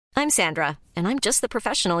I'm Sandra, and I'm just the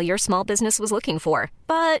professional your small business was looking for.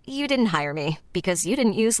 But you didn't hire me because you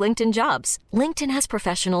didn't use LinkedIn Jobs. LinkedIn has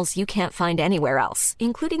professionals you can't find anywhere else,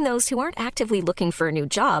 including those who aren't actively looking for a new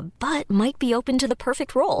job, but might be open to the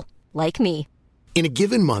perfect role, like me. In a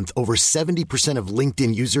given month, over 70% of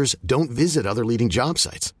LinkedIn users don't visit other leading job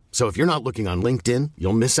sites. So if you're not looking on LinkedIn,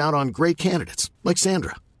 you'll miss out on great candidates like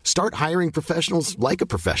Sandra. Start hiring professionals like a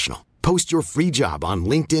professional. Post your free job on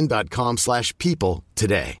linkedin.com/people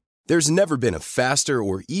today. There's never been a faster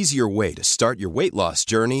or easier way to start your weight loss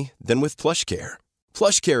journey than with PlushCare.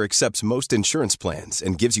 PlushCare accepts most insurance plans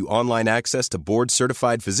and gives you online access to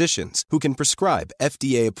board-certified physicians who can prescribe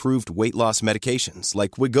FDA-approved weight loss medications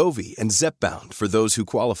like Wegovy and Zepbound for those who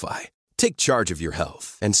qualify. Take charge of your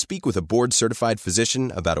health and speak with a board-certified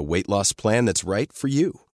physician about a weight loss plan that's right for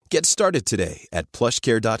you. Get started today at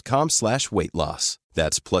plushcare.com/weight loss.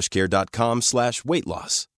 That's plushcare.com/weight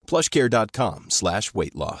loss.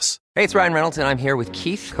 plushcare.com/weight loss. Hey, it's Ryan Reynolds, and I'm here with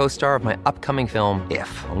Keith, co-star of my upcoming film,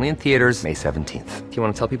 If, only in theaters May 17th. Do you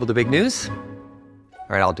want to tell people the big news?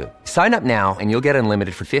 All right, I'll do it. Sign up now and you'll get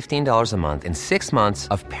unlimited for $15 a month and 6 months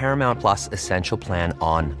of Paramount Plus Essential Plan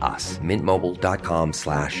on us.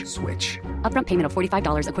 MintMobile.com/switch. Upfront payment of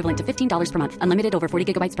 $45 equivalent to $15 per month. Unlimited over 40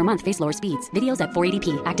 gigabytes per month. Face lower speeds. Videos at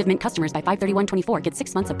 480p. Active Mint customers by 531.24 get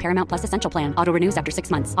 6 months of Paramount Plus Essential Plan. Auto renews after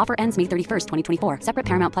 6 months. Offer ends May 31st, 2024. Separate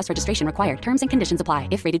Paramount Plus registration required. Terms and conditions apply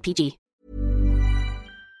if rated PG.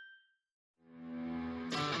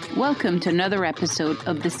 Welcome to another episode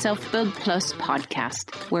of the Self-Build Plus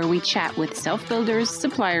podcast, where we chat with self-builders,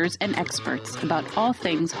 suppliers and experts about all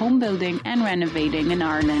things home building and renovating in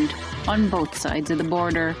Ireland on both sides of the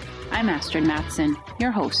border. I'm Astrid Matson,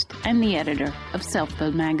 your host and the editor of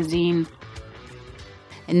Self-Build magazine.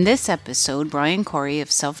 In this episode, Brian Corey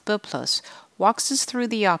of Self-Build Plus walks us through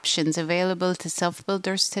the options available to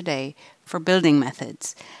self-builders today for building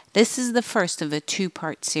methods. This is the first of a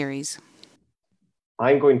two-part series.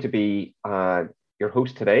 I'm going to be your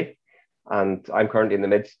host today, and I'm currently in the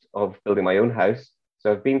midst of building my own house.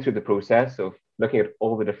 So I've been through the process of looking at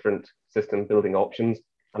all the different system building options,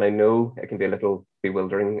 and I know it can be a little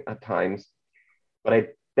bewildering at times, but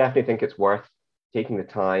I definitely think it's worth taking the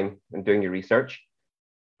time and doing your research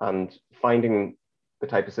and finding the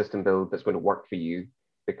type of system build that's going to work for you,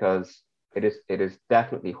 because it is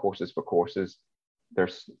definitely horses for courses.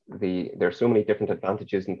 There's so many different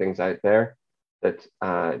advantages and things out there that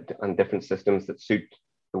and different systems that suit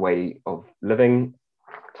the way of living,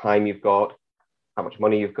 time you've got, how much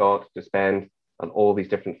money you've got to spend, and all these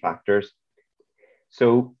different factors.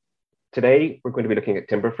 So today we're going to be looking at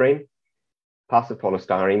timber frame, passive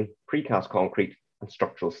polystyrene, precast concrete, and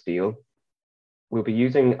structural steel. We'll be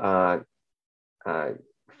using a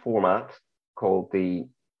format called the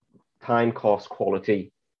time, cost,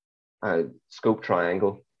 quality scope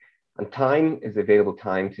triangle. And time is the available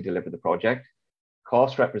time to deliver the project.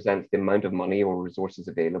 Cost represents the amount of money or resources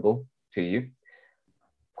available to you.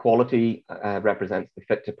 Quality represents the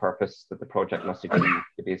fit to purpose that the project must achieve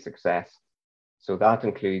to be a success. So that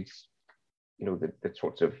includes, the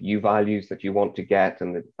sorts of U values that you want to get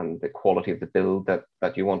and the quality of the build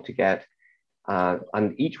that you want to get.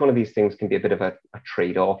 And each one of these things can be a bit of a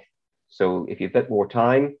trade-off. So if you have a bit more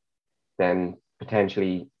time, then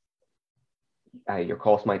potentially your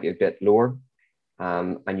cost might be a bit lower.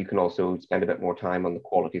 And you can also spend a bit more time on the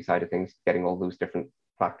quality side of things, getting all those different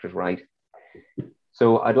factors right.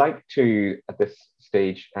 So I'd like to, at this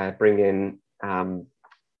stage, bring in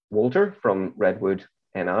Walter from Redwood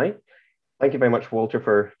NI. Thank you very much, Walter,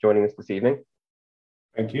 for joining us this evening.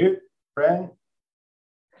 Thank you, Brian.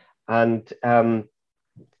 And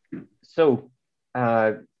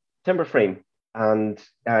timber frame. And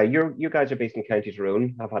you guys are based in County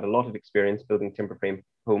Tyrone. I've had a lot of experience building timber frame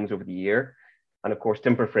homes over the year. And of course,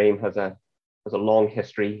 timber frame has a long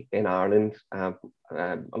history in Ireland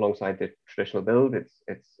alongside the traditional build. It's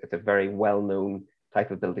a very well-known type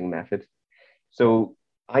of building method. So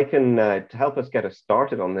I can, to help us get us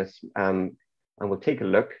started on this, and we'll take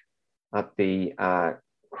a look at the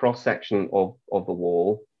cross-section of the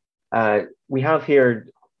wall. We have here,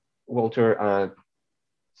 Walter,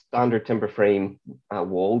 standard timber frame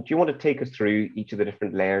wall. Do you want to take us through each of the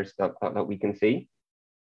different layers that we can see?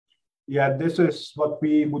 Yeah, this is what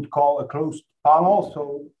we would call a closed panel.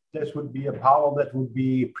 So this would be a panel that would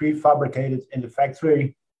be prefabricated in the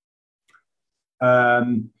factory.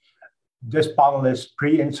 This panel is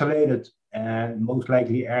pre-insulated and most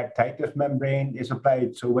likely airtight membrane is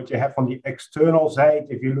applied. So what you have on the external side,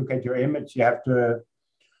 if you look at your image, you have the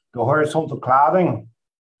horizontal cladding,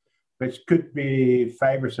 which could be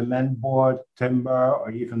fiber cement board, timber,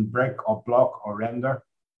 or even brick or block or render.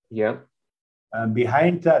 Yeah.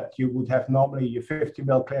 Behind that, you would have normally your 50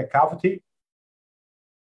 mil clear cavity.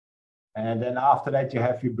 And then after that, you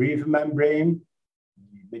have your breather membrane,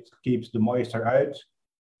 which keeps the moisture out,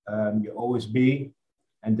 your OSB.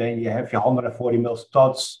 And then you have your 140 mil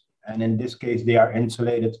studs. And in this case, they are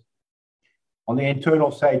insulated. On the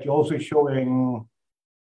internal side, you're also showing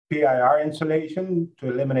PIR insulation to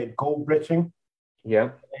eliminate cold bridging.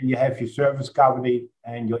 Yeah. And you have your surface cavity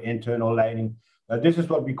and your internal lining. This is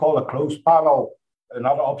what we call a closed panel.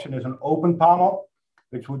 Another option is an open panel,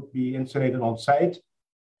 which would be insulated on site.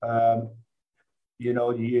 You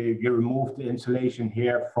remove the insulation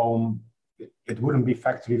here from, it wouldn't be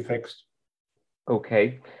factory fixed.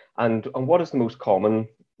 Okay. And what is the most common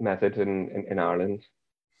method in Ireland?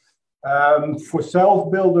 For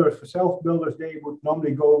self-builders, they would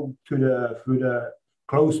normally go through the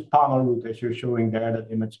closed panel route, as you're showing there,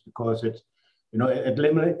 that image, because it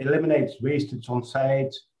eliminates wastage on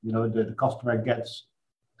site. The customer gets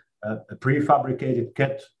a prefabricated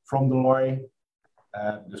kit from the lorry.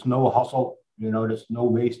 There's no hustle, there's no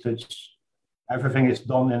wastage. Everything is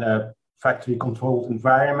done in a factory-controlled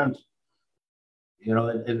environment.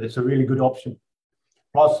 It's a really good option.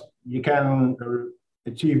 Plus, you can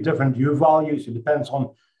achieve different U values. It depends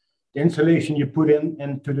on the insulation you put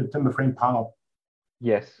into the timber frame panel.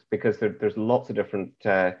 Yes, because there's lots of different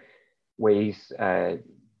ways.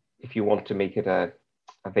 If you want to make it a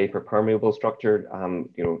vapor permeable structure,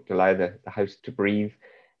 to allow the house to breathe,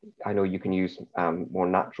 I know you can use more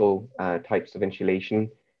natural types of insulation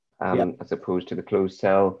as opposed to the closed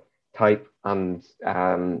cell type. And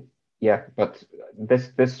but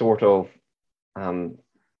this sort of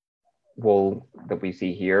wall that we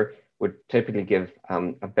see here would typically give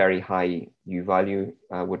a very high U value,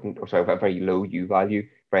 a very low U value,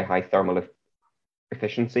 very high thermal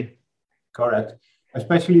efficiency. Correct.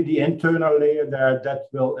 Especially the internal layer there, that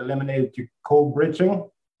will eliminate the cold bridging.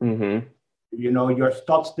 Mm-hmm. Your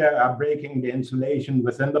studs there are breaking the insulation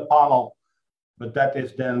within the panel, but that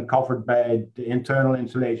is then covered by the internal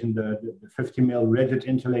insulation, the 50 mil rigid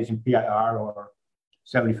insulation PIR or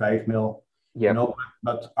 75 mil. Yeah.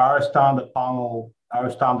 But our standard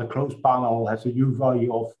closed panel has a U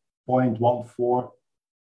value of 0.14,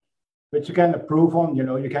 which you can improve on.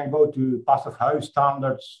 You can go to passive house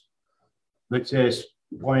standards, which is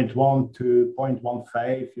 0.1 to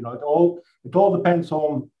 0.15. It all depends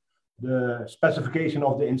on the specification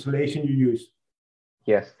of the insulation you use.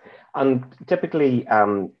 Yes, and typically,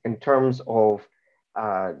 in terms of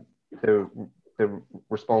the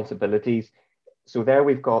responsibilities, so there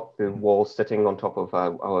we've got the wall sitting on top of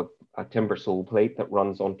a timber sole plate that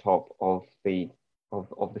runs on top of the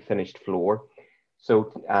finished floor.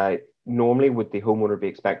 So normally, would the homeowner be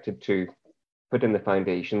expected to put in the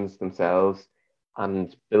foundations themselves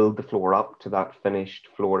and build the floor up to that finished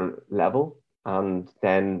floor level? And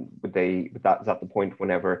then is that the point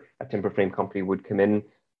whenever a timber frame company would come in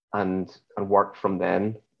and work from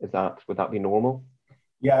then? Would that be normal?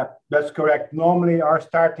 Yeah, that's correct. Normally our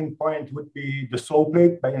starting point would be the sole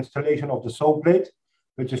plate, by installation of the sole plate,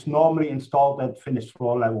 which is normally installed at finished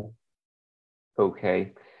floor level.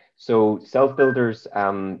 Okay, so self-builders,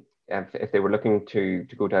 if they were looking to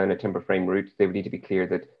go down a timber frame route, they would need to be clear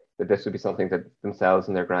that this would be something that themselves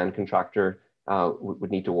and their grand contractor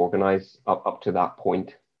would need to organize up to that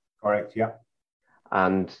point. Correct. Yeah.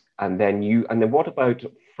 And then what about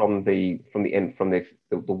from the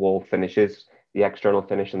wall finishes, the external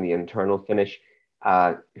finish and the internal finish?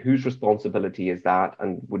 Whose responsibility is that?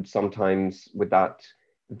 And would that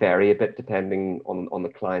vary a bit depending on the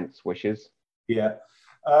client's wishes? Yeah.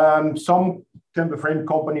 Some timber frame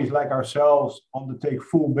companies like ourselves undertake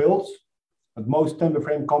full builds. But most timber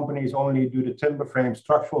frame companies only do the timber frame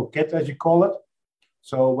structural kit, as you call it.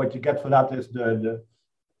 So what you get for that is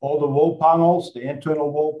all the wall panels, the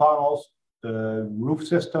internal wall panels, the roof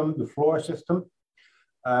system, the floor system.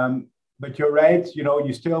 But you're right,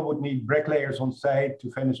 you still would need bricklayers on site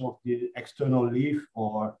to finish off the external leaf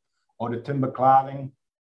or the timber cladding.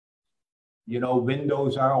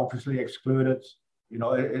 Windows are obviously excluded.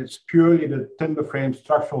 It's purely the timber frame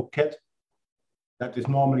structural kit that is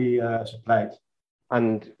normally supplied.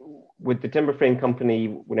 And would the timber frame company,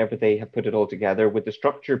 whenever they have put it all together, would the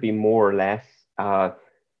structure be more or less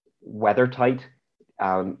weather tight,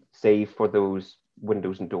 save for those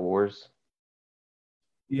windows and doors?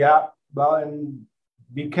 Yeah, well, and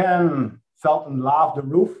we can felt and lath the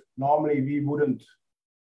roof. Normally, we wouldn't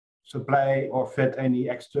supply or fit any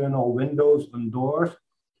external windows and doors.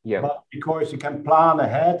 Yeah. But because you can plan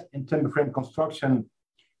ahead in timber frame construction,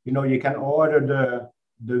 you can order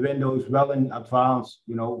the windows well in advance.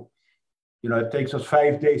 It takes us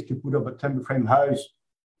 5 days to put up a timber frame house.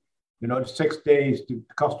 the 6 days the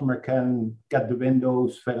customer can get the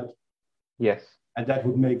windows fitted. Yes. And that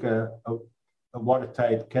would make a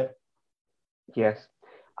watertight kit. Yes.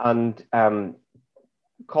 And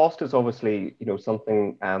cost is obviously,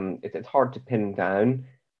 something it's hard to pin down.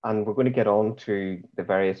 And we're going to get on to the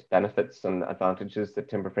various benefits and advantages that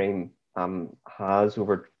timber frame has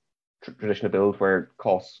over traditional build where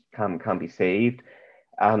costs can be saved.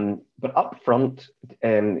 But up front,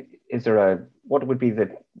 is there what would be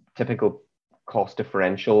the typical cost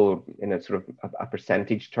differential in a sort of a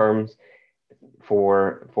percentage terms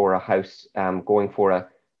for a house going for a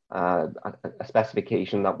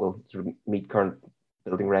specification that will sort of meet current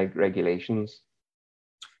building regulations?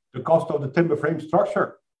 The cost of the timber frame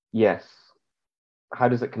structure? Yes. How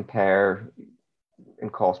does it compare in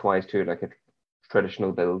cost-wise to like a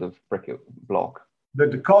traditional build of brick block?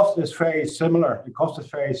 The cost is very similar.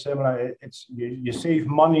 It's you save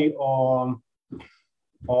money on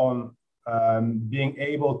being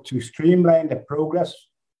able to streamline the progress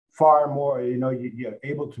far more. You're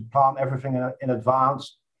able to plan everything in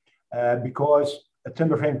advance because a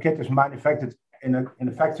timber frame kit is manufactured in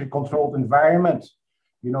a factory-controlled environment.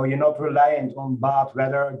 You're not reliant on bad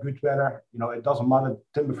weather, good weather. It doesn't matter.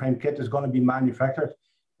 Timber frame kit is going to be manufactured.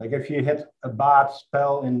 Like if you hit a bad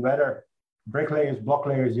spell in weather, bricklayers, block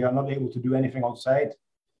layers, they are not able to do anything on site.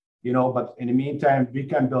 But in the meantime, we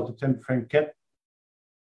can build a timber frame kit.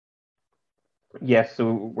 Yes,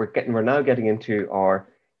 so we're now getting into our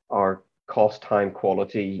cost, time,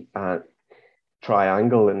 quality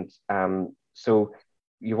triangle, and so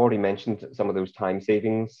you've already mentioned some of those time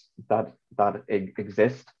savings that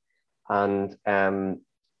exist, and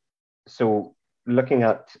so looking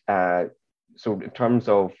at so in terms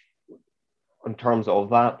of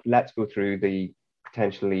that, let's go through the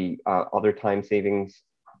potentially other time savings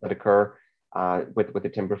that occur with the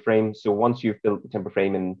timber frame. So once you've built the timber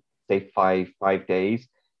frame in say five days,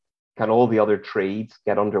 can all the other trades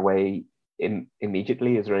get underway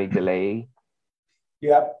immediately? Is there any delay?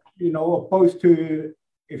 Yeah, opposed to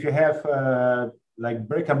if you have like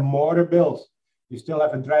brick and mortar built, you still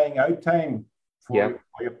have a drying out time for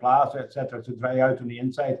your plaster, etc., to dry out on the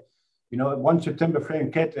inside. Once your timber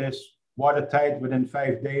frame kit is watertight within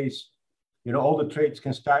 5 days, all the trades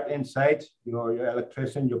can start inside. Your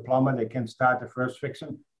electrician, your plumber, they can start the first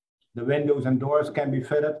fixing. The windows and doors can be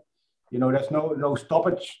fitted. There's no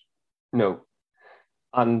stoppage. No.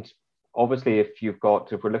 And obviously, if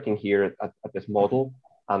we're looking here at this model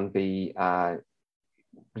and the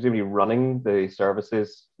presumably running the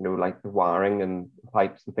services, like the wiring and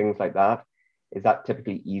pipes and things like that, is that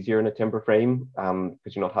typically easier in a timber frame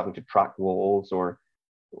because you're not having to track walls or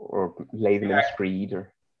lay them in screed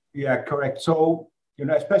or? Yeah, correct. So,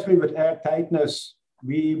 especially with air tightness,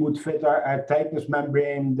 we would fit our air tightness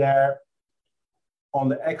membrane there on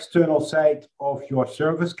the external side of your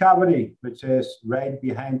surface cavity, which is right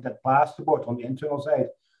behind that plasterboard on the internal side.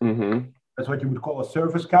 Mm-hmm. That's what you would call a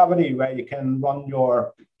surface cavity, where you can run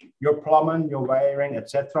your plumbing, your wiring,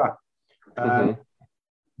 etc.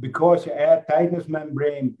 Because your air tightness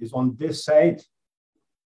membrane is on this side,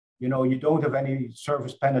 you don't have any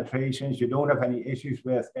surface penetrations, you don't have any issues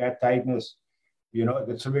with air tightness.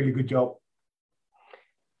 It's a really good job.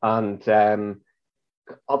 And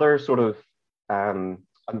other sort of, and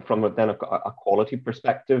from a quality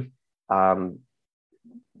perspective,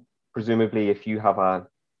 presumably if you have a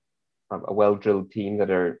well-drilled team that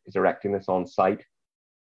is erecting this on site,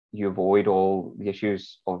 you avoid all the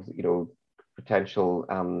issues of potential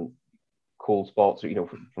cold spots, or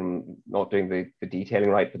from not doing the detailing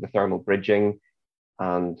right, but the thermal bridging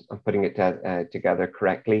and putting it together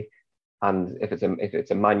correctly. And if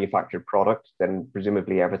it's a manufactured product, then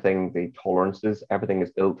presumably everything, the tolerances, everything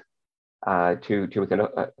is built to within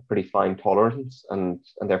a pretty fine tolerance, and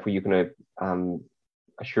therefore you can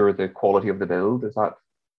assure the quality of the build. Is that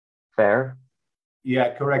fair?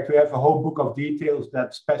 Yeah, correct. We have a whole book of details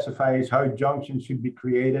that specifies how junctions should be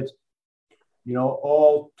created,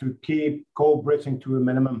 all to keep cold bridging to a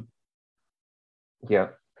minimum. Yeah.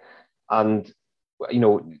 And,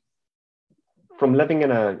 from living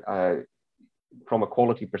in from a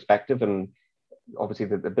quality perspective, and obviously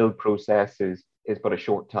the build process is but a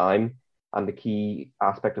short time. And the key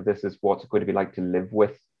aspect of this is what's it going to be like to live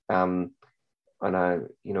with in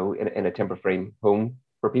a timber frame home.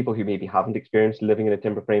 For people who maybe haven't experienced living in a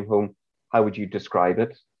timber frame home, how would you describe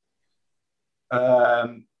it?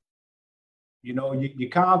 You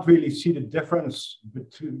can't really see the difference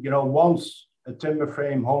between, once a timber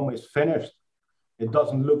frame home is finished, it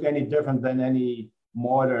doesn't look any different than any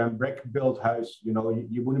mortar and brick built house.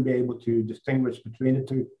 You wouldn't be able to distinguish between the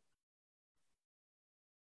two.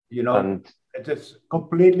 And it is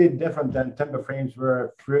completely different than timber frames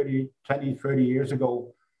were 30 years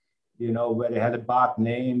ago, where they had a bad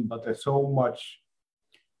name, but there's so much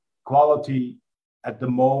quality at the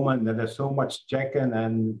moment that there's so much checking,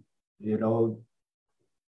 and,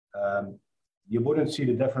 you wouldn't see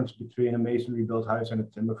the difference between a masonry built house and a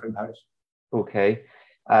timber frame house. Okay.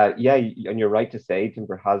 Yeah, and you're right to say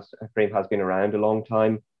timber frame has been around a long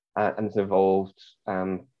time, and it's evolved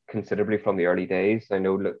considerably from the early days. I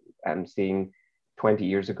know seeing 20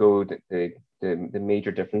 years ago the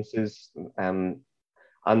major differences, and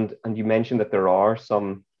you mentioned that there are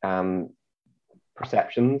some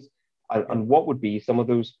perceptions, and what would be some of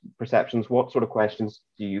those perceptions? What sort of questions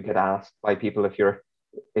do you get asked by people if you're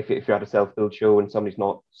at a self-build show and somebody's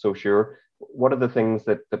not so sure? What are the things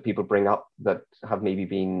that people bring up that have maybe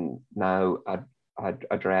been now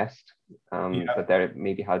addressed, that they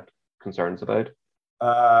maybe had concerns about?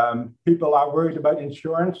 People are worried about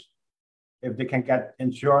insurance. If they can get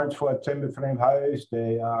insurance for a timber frame house,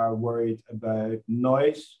 they are worried about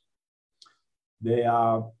noise. They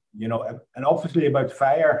are, and obviously about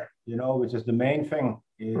fire, which is the main thing.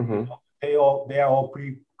 Mm-hmm. They are all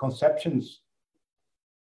preconceptions.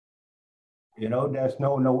 There's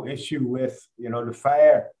no issue with, the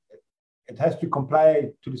fire. It has to comply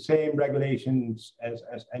to the same regulations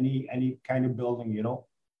as any kind of building,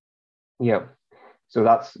 Yeah. So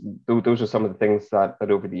those are some of the things that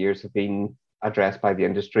over the years have been addressed by the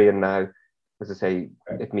industry, and now, as I say,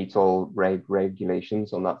 it meets all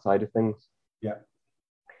regulations on that side of things. Yeah.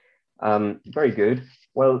 Very good.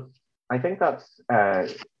 Well, I think that's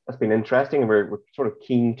been interesting, and we're sort of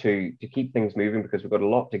keen to keep things moving because we've got a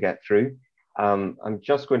lot to get through. I'm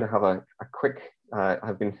just going to have a quick.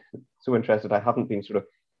 I've been so interested. I haven't been sort of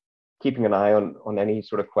keeping an eye on any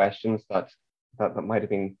sort of questions that might have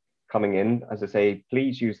been coming in. As I say,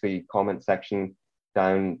 please use the comment section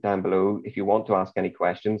down below if you want to ask any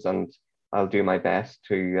questions, and I'll do my best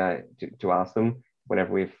to ask them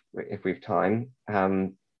whenever if we've time.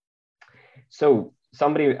 So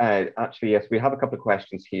somebody actually, yes, we have a couple of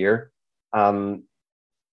questions here.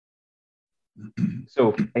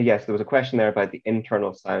 So yes, there was a question there about the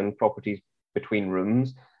internal sound properties between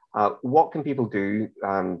rooms. What can people do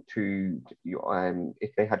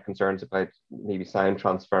if they had concerns about maybe sound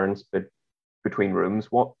transference between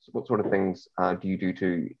rooms? What sort of things do you do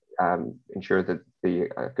to ensure that the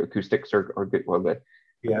acoustics are good? Well,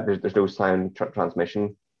 there's no sound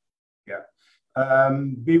transmission. Yeah,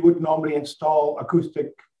 we would normally install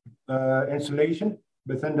acoustic insulation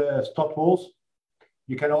within the stud walls.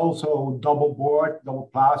 You can also double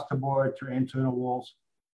plasterboard your internal walls,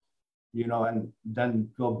 and then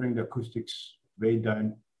we'll bring the acoustics way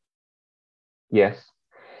down. Yes.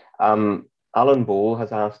 Alan Bowle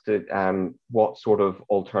has asked what sort of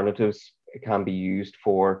alternatives can be used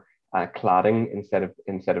for cladding instead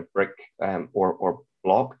of brick or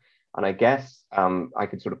block. And I guess I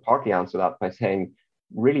could sort of partly answer that by saying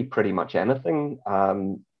really pretty much anything.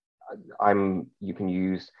 You can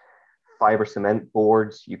use fiber cement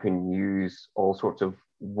boards, you can use all sorts of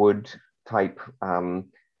wood type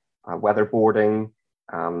weatherboarding.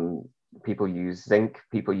 People use zinc,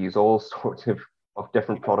 people use all sorts of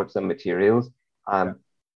different products and materials.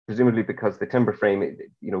 Presumably because the timber frame,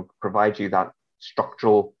 provides you that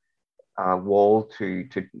structural wall to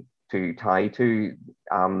tie to,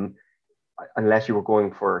 unless you were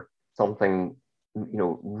going for something,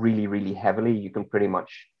 really, really heavily, you can pretty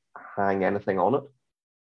much hang anything on it.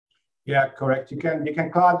 Yeah, correct. You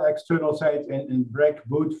can clad the external side in brick,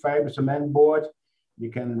 wood, fiber cement board. You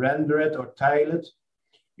can render it or tile it.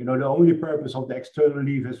 The only purpose of the external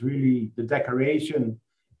leaf is really the decoration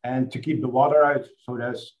and to keep the water out. So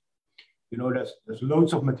there's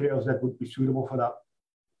loads of materials that would be suitable for that.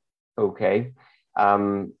 Okay.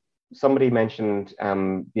 Somebody mentioned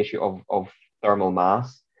the issue of thermal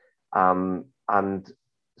mass, and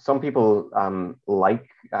some people like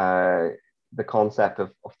the concept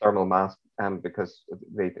of thermal mass because of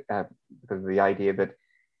the idea that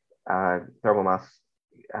thermal mass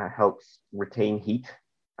helps retain heat,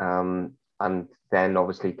 and then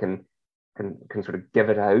obviously can sort of give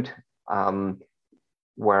it out,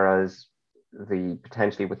 whereas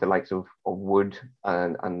potentially with the likes of wood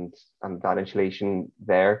and that insulation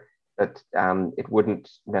there, that it wouldn't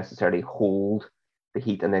necessarily hold the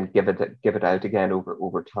heat and then give it out again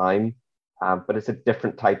over time. But it's a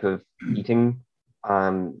different type of heating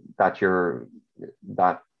that you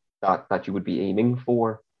would be aiming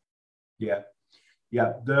for. Yeah.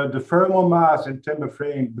 The thermal mass in timber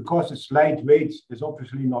frame, because it's lightweight, is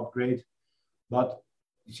obviously not great. But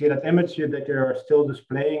you see that image here that you're still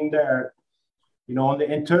displaying there. On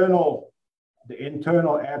the internal the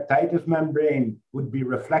internal air tightness membrane would be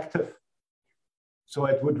reflective. So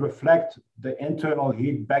it would reflect the internal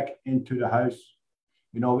heat back into the house,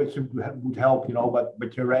 which would help,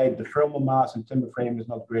 but you're right, the thermal mass and timber frame is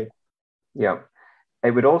not great. Yeah.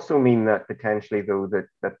 It would also mean that potentially, though,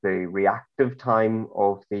 that the reactive time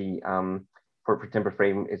of the for timber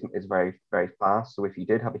frame is very, very fast. So if you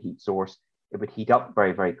did have a heat source, it would heat up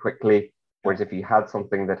very, very quickly. Whereas if you had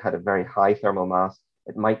something that had a very high thermal mass,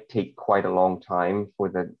 it might take quite a long time for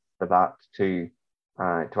that to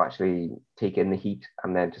actually take in the heat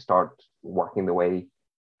and then to start working the way.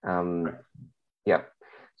 Yeah.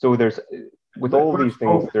 So there's with all these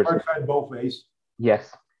things, there's both ways.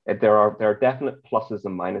 Yes, there are definite pluses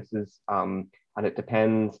and minuses, and it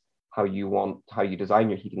depends how you design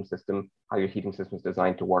your heating system, how your heating system is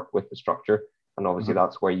designed to work with the structure, and obviously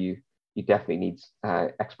that's where you definitely need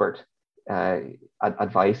expert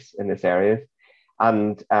advice in this area.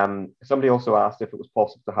 And somebody also asked if it was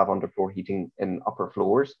possible to have underfloor heating in upper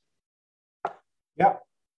floors. Yeah,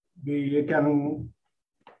 you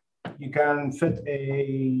can fit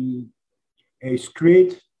a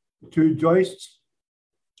screed, 2 joists.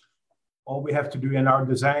 All we have to do in our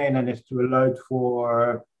design and is to allow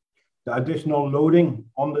for the additional loading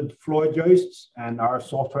on the floor joists, and our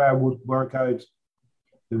software would work out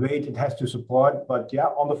the weight it has to support. But yeah,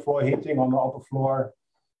 on the floor heating on the upper floor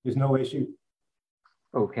is no issue.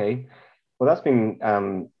 Okay, well, that's been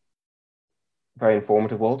very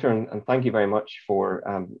informative, Walter, and thank you very much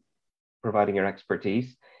for providing your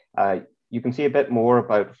expertise. You can see a bit more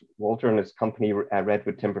about Walter and his company,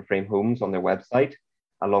 Redwood Timber Frame Homes, on their website,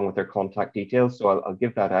 along with their contact details. So I'll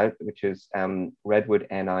give that out, which is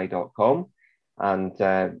redwoodni.com. And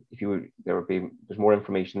there's more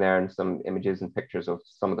information there and some images and pictures of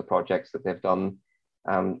some of the projects that they've done,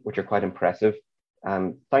 which are quite impressive.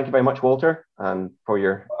 Thank you very much, Walter, for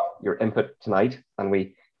your input tonight. And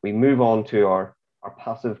we move on to our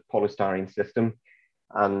passive polystyrene system.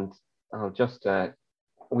 And I'll just,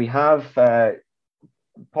 we have,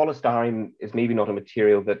 polystyrene is maybe not a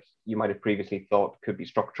material that you might have previously thought could be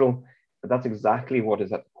structural, but that's exactly what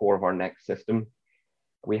is at the core of our next system.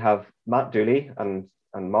 We have Matt Dooley and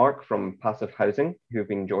Mark from Passive Housing who've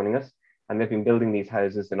been joining us, and they've been building these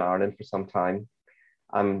houses in Ireland for some time.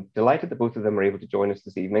 I'm delighted that both of them are able to join us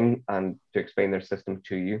this evening and to explain their system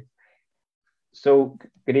to you. So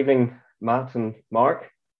good evening, Matt and Mark.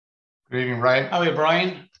 Good evening, Brian. How are you,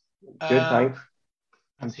 Brian? Good, thanks.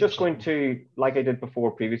 I'm just going to, like I did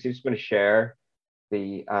before previously, just going to share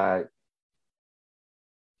the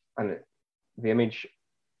image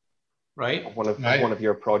of one of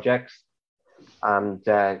your projects, and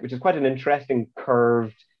which is quite an interesting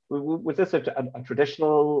curved. Was this a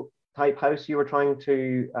traditional type house you were trying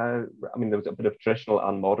to? I mean, there was a bit of traditional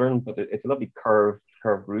and modern, but it's a lovely curved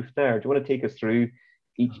roof there. Do you want to take us through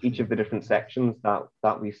each of the different sections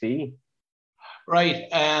that we see? Right,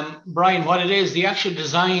 Brian, what it is, the actual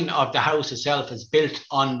design of the house itself is built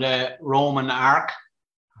on the Roman arc,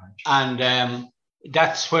 and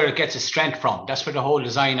that's where it gets its strength from. That's where the whole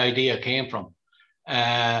design idea came from.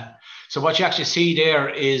 So what you actually see there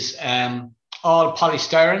is all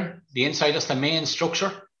polystyrene. The inside is the main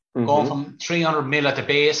structure, going from 300 mil at the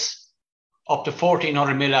base up to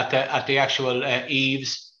 1400 mil at the actual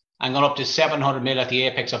eaves, and going up to 700 mil at the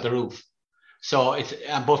apex of the roof. So it's,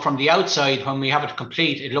 but from the outside, when we have it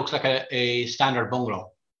complete, it looks like a standard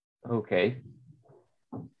bungalow. Okay.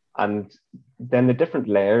 And then the different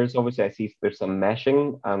layers, obviously I see there's some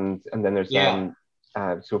meshing and then there's so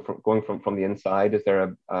going from the inside, is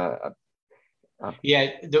there the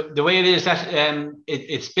way it is that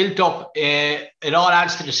it's built up, it all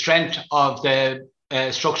adds to the strength of the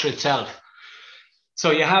structure itself.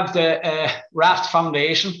 So you have the raft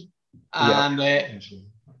foundation, and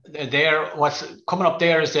there, what's coming up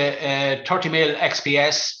there is the 30 mil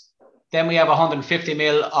XPS. Then we have 150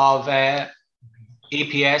 mil of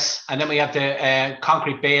EPS, and then we have the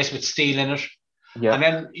concrete base with steel in it. Yeah. And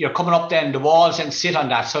then you're coming up, then the walls and sit on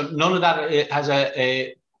that. So none of that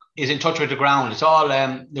is in touch with the ground. It's all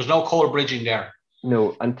there's no cold bridging there.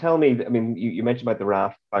 No, and tell me, I mean, you mentioned about the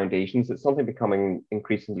raft foundations. It's something becoming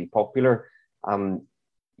increasingly popular.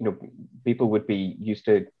 You know, people would be used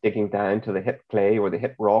to digging down to the hip clay or the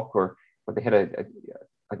hip rock, or they hit a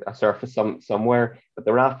surface somewhere. But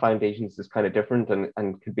the raft foundations is kind of different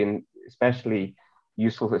and could be especially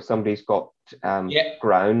useful if somebody's got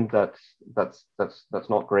ground that's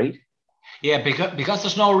not great. Yeah, because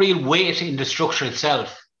there's no real weight in the structure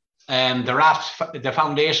itself. The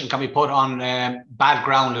foundation can be put on bad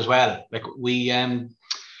ground as well. Like we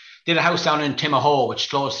did a house down in Timahoe, which is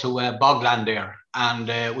close to bogland there.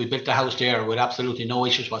 and we built the house there with absolutely no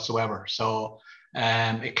issues whatsoever. So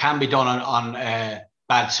it can be done on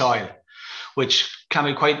bad soil, which can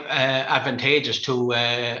be quite advantageous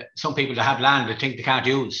to some people that have land they think they can't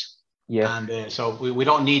use. Yeah. And so we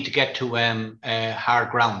don't need to get to hard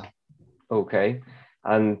ground. Okay.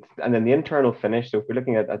 And then the internal finish. So if we're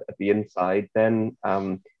looking at the inside, then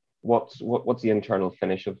what's the internal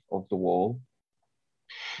finish of the wall?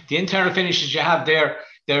 The internal finishes you have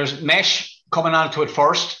there's mesh coming onto it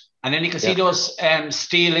first, and then you can see those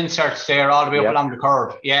steel inserts there all the way up along the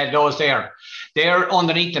curve. Yeah, those there. They're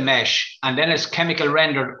underneath the mesh, and then it's chemical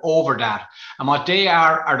rendered over that. And what they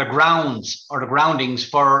are the grounds or the groundings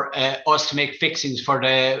for us to make fixings for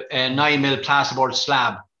the 9mm plasterboard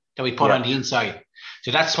slab that we put on the inside.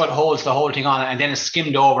 So that's what holds the whole thing on, and then it's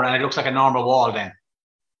skimmed over, and it looks like a normal wall then.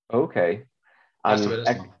 Okay.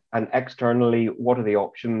 And externally, what are the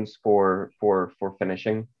options for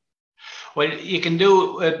finishing? Well, you can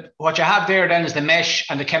do what you have there then is the mesh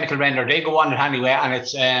and the chemical render. They go on it anyway, and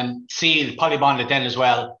it's sealed, polybonded then as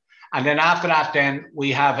well. And then after that, then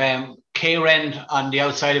we have K-rend on the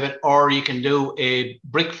outside of it, or you can do a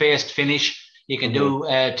brick-faced finish. You can do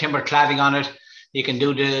timber cladding on it. You can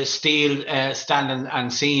do the steel stand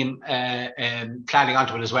and seam cladding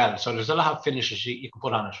onto it as well. So there's a lot of finishes you can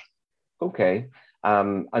put on it. Okay.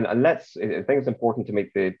 And I think it's important to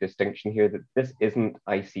make the distinction here that this isn't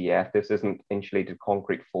ICF, this isn't insulated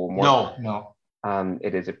concrete formwork. No.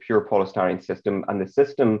 It is a pure polystyrene system, and the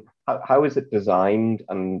system, how is it designed?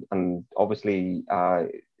 And obviously,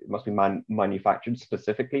 it must be manufactured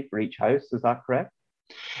specifically for each house. Is that correct?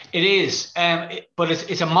 It is, but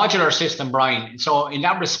it's a modular system, Brian. So in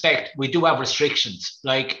that respect, we do have restrictions.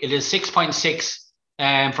 Like it is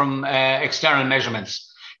 6.6 from external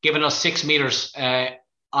measurements, giving us 6 meters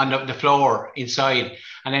on the floor inside.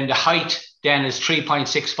 And then the height then is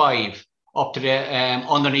 3.65 up to the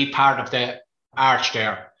underneath part of the arch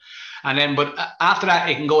there. And then, but after that,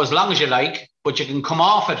 it can go as long as you like, but you can come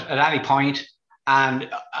off it at any point and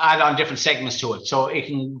add on different segments to it. So it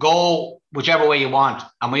can go whichever way you want.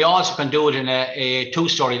 And we also can do it in a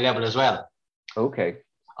 2-story level as well. Okay.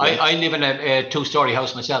 I live in a 2-story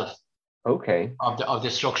house myself. Okay. Of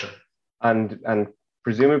this structure. And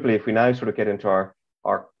presumably, if we now sort of get into our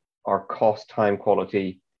cost, time,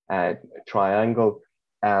 quality triangle,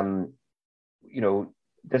 this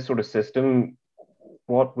sort of system,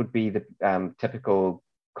 what would be the typical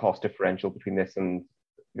cost differential between this and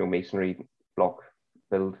masonry block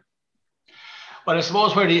build? Well, I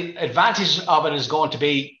suppose where the advantage of it is going to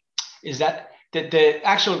be is that the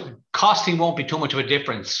actual costing won't be too much of a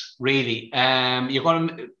difference, really.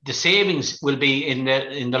 The savings will be in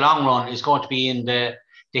the long run is going to be in the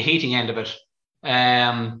heating end of it.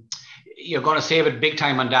 You're going to save it big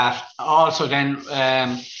time on that. Also, then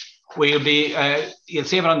you'll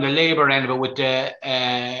save it on the labor end of it with the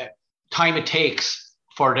time it takes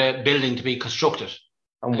for the building to be constructed.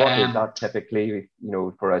 And what is that typically?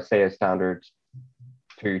 For a standard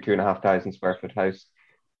 2,500 square foot house,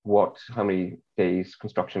 how many days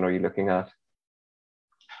construction are you looking at?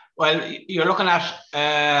 Well, you're looking at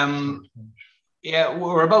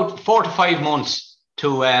we're about 4 to 5 months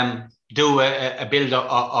to do a build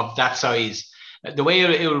of that size. The way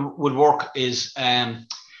it would work is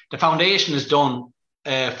the foundation is done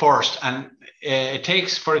first, and it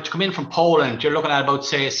takes for it to come in from Poland. You're looking at about,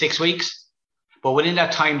 say, 6 weeks. But within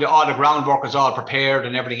that time, all the groundwork is all prepared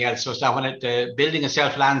and everything else. So it's that when the building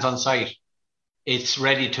itself lands on site, it's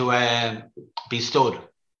ready to be stood.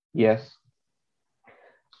 Yes.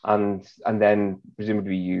 And then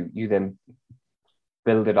presumably you then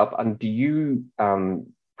build it up. And do you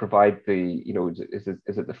provide is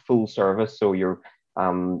it the full service? So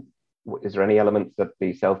is there any elements that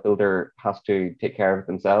the self-builder has to take care of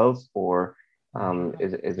themselves, or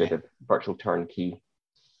is it a virtual turnkey?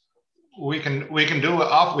 We can do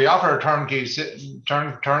we offer a turnkey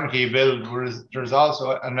build, whereas there's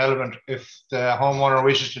also an element if the homeowner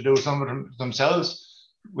wishes to do some of them themselves,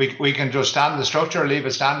 we can just stand the structure, leave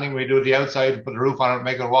it standing. We do the outside, put the roof on it,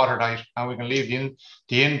 make it watertight, and we can leave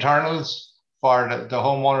the internals for the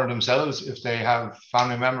homeowner themselves if they have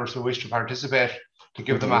family members who wish to participate, to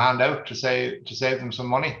give them a hand out to save them some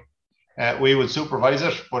money. We would supervise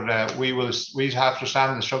it, but we have to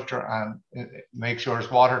stand the structure and make sure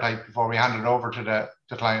it's watertight before we hand it over to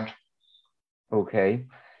the client. Okay.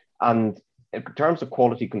 And in terms of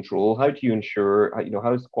quality control, how do you ensure,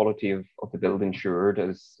 how is the quality of the build ensured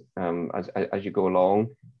as you go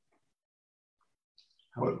along?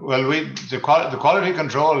 Well, the quality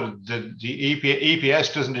control, the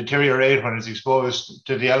EPS doesn't deteriorate when it's exposed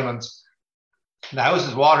to the elements. The house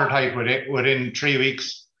is watertight within 3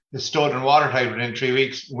 weeks. stood and watertight within 3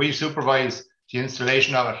 weeks. We supervise the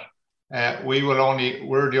installation of it.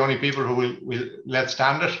 We're the only people who will let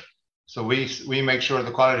stand it. So we make sure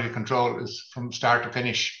the quality control is from start to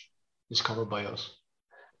finish is covered by us.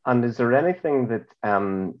 And is there anything that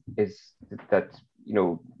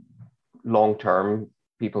long term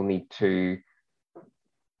people need to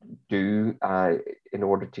do in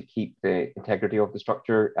order to keep the integrity of the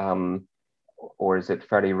structure, or is it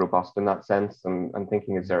fairly robust in that sense? I'm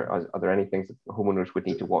thinking, are there any things that homeowners would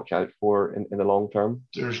need to watch out for in the long term?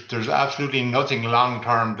 There's absolutely nothing long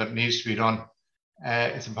term that needs to be done.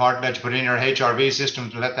 It's important that you put in your HRV system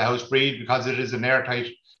to let the house breathe, because it is an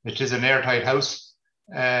airtight house.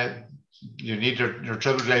 You need your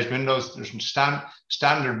triple glazed windows. There's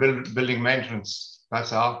standard building maintenance.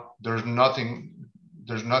 That's all. There's nothing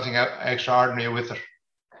extraordinary with it.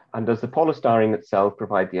 And does the polystyrene itself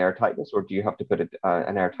provide the airtightness, or do you have to put an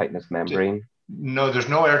airtightness membrane? No, there's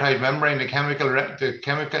no airtight membrane. The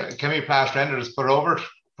chemiplast render that's put over it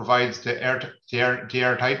provides the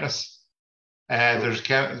airtightness.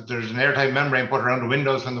 There's an airtight membrane put around the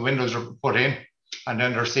windows when the windows are put in, and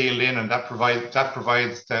then they're sealed in, and that provides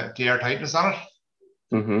the airtightness on it.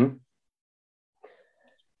 Mm-hmm.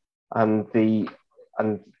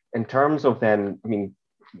 And in terms of then, I mean,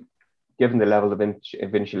 given the level of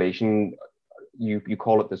insulation, you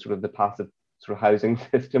call it the passive sort of housing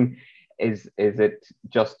system. Is it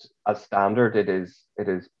just as standard? It is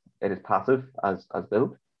passive as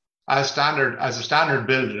built. As a standard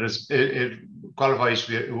build, it qualifies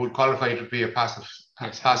to be. It would qualify to be a passive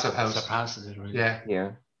house. It's a passive, really.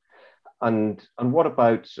 Yeah. And what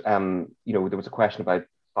about there was a question about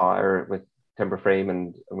fire with timber frame,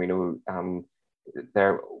 and we know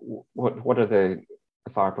what are the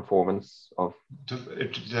fire performance of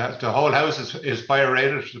the whole house is fire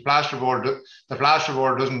rated. The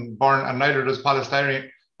plasterboard doesn't burn, and neither does polystyrene.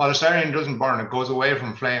 Polystyrene doesn't burn; it goes away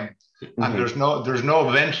from flame. Mm-hmm. And there's no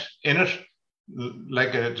vent in it,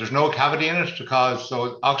 there's no cavity in it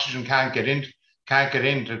so oxygen can't get in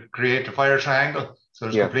to create the fire triangle. So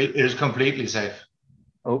it is completely safe.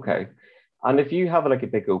 Okay. And if you have a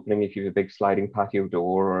big opening, if you have a big sliding patio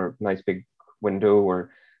door or a nice big window, or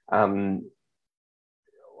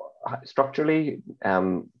structurally,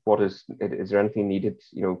 is there anything needed?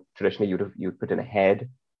 Traditionally you'd put in a head,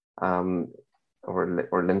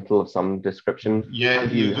 or lintel of some description. Yeah.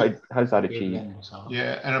 How's that achieved?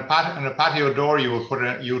 Yeah, and a patio door, you would put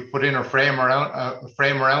in a frame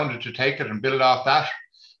around it to take it and build off that.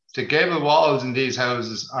 The gable walls in these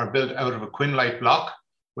houses are built out of a quinlite block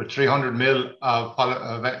with 300 mil of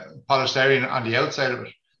polystyrene on the outside of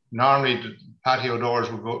it. Normally, the patio doors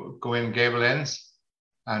would go in gable ends,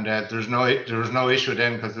 and there's no issue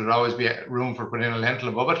then, because there'd always be room for putting a lintel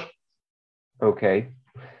above it. Okay.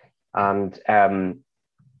 And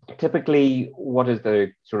typically, what is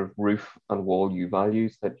the sort of roof and wall U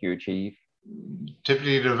values that you achieve?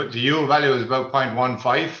 Typically, the U value is about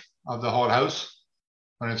 0.15 of the whole house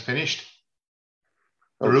when it's finished.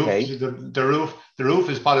 The roof is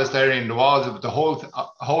polystyrene. The walls of the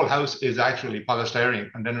whole house is actually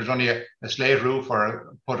polystyrene, and then there's only a slate roof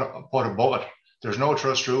or put above it. There's no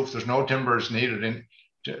truss roof. There's no timbers needed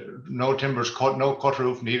no cut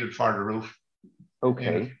roof needed for the roof.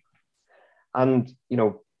 Okay. And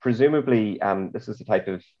presumably, this is the type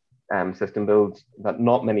of system build that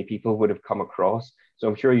not many people would have come across. So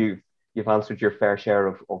I'm sure you've answered your fair share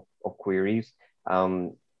of queries.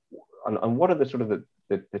 And what are the sort of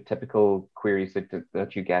the typical queries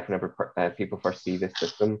that you get whenever people first see this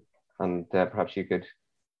system? And perhaps you could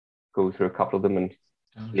go through a couple of them and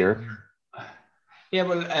hear. Yeah,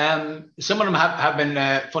 well, some of them have been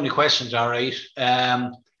funny questions, all right.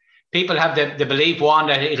 People have the belief, one,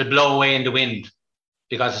 that it'll blow away in the wind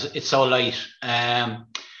because it's so light.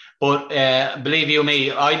 But believe you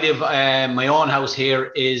me, I live, my own house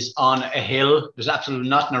here is on a hill. There's absolutely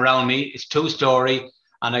nothing around me. It's 2-story.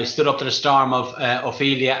 And I stood up to the storm of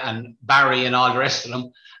Ophelia and Barry and all the rest of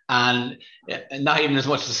them. And not even as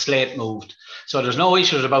much as the slate moved. So there's no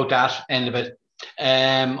issues about that end of it.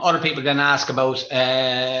 Other people then ask about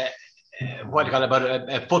about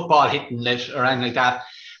a football hitting it or anything like that.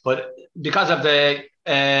 But because of the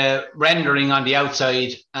rendering on the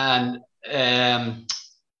outside and the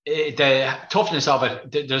toughness of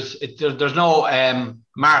it, there's no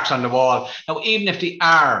marks on the wall. Now, even if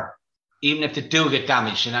they do get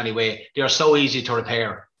damaged in any way, they are so easy to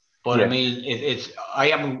repair. But yeah. I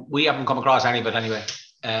mean, we haven't come across any, but anyway.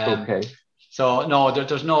 Okay. So no,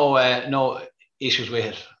 there's no issues with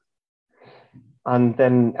it. And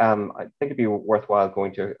then I think it'd be worthwhile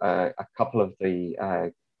going to a couple of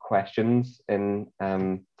the questions in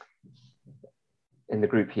in the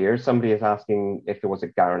group here, somebody is asking if there was a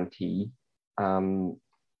guarantee for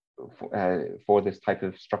this type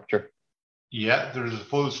of structure. Yeah, there's a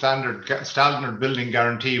full standard building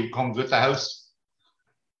guarantee comes with the house.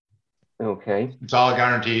 Okay. It's all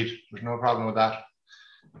guaranteed. There's no problem with that.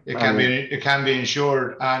 It can be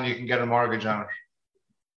insured, and you can get a mortgage on it.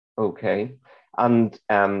 Okay. And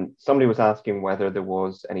somebody was asking whether there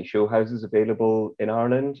was any show houses available in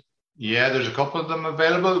Ireland. Yeah, there's a couple of them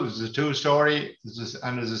available. There's a 2-story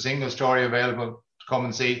and there's a single story available to come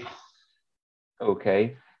and see.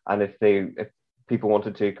 Okay. And if people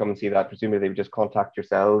wanted to come and see that, presumably they would just contact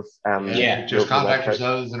yourselves. Just contact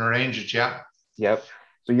yourselves and arrange it. Yeah. Yep.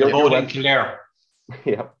 So your website.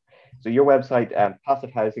 Yeah. So your website,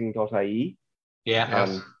 passivehousing.ie.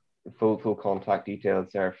 Yeah. Full contact details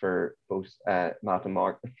there for both Matt and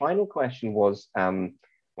Mark. The final question was one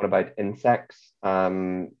about insects.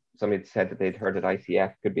 Somebody had said that they'd heard that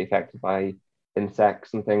ICF could be affected by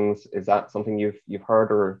insects and things. Is that something you've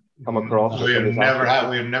heard or come across? We've never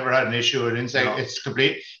had an issue with insects. No.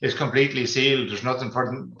 It's completely sealed. There's nothing for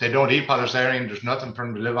them. They don't eat polystyrene. There's nothing for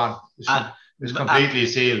them to live on. It's completely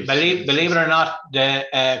sealed. Believe it or not,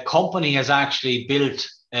 the company has actually built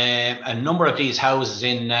a number of these houses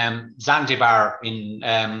in Zanzibar in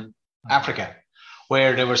Africa,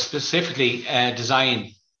 where they were specifically designed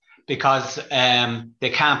because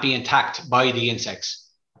they can't be attacked by the insects.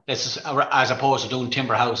 This is as opposed to doing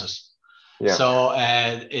timber houses. Yeah. So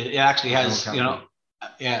it actually has,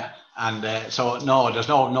 yeah. And so no, there's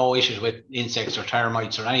no issues with insects or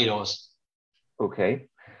termites or any of those. Okay,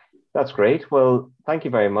 that's great. Well, thank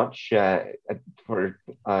you very much for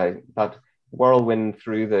that whirlwind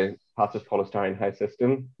through the passive polystyrene house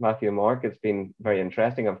system, Matthew and Mark. It's been very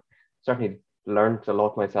interesting. I've certainly learned a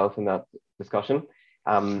lot myself in that discussion.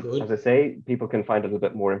 As I say, people can find a little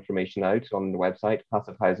bit more information out on the website,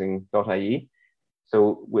 passivehousing.ie.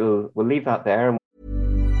 So we'll leave that there.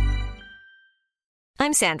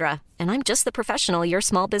 I'm Sandra, and I'm just the professional your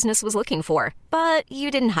small business was looking for. But you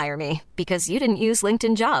didn't hire me because you didn't use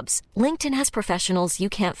LinkedIn Jobs. LinkedIn has professionals you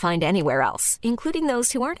can't find anywhere else, including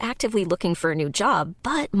those who aren't actively looking for a new job,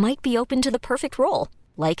 but might be open to the perfect role,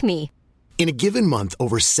 like me. In a given month,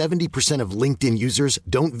 over 70% of LinkedIn users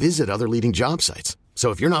don't visit other leading job sites. So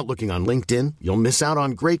if you're not looking on LinkedIn, you'll miss out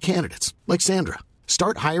on great candidates like Sandra.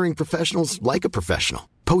 Start hiring professionals like a professional.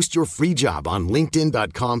 Post your free job on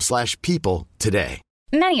linkedin.com/people today.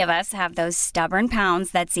 Many of us have those stubborn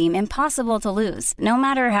pounds that seem impossible to lose, no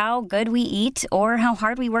matter how good we eat or how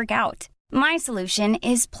hard we work out. My solution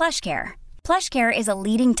is PlushCare. PlushCare is a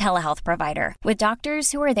leading telehealth provider with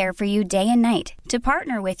doctors who are there for you day and night to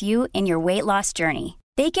partner with you in your weight loss journey.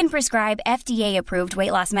 They can prescribe FDA-approved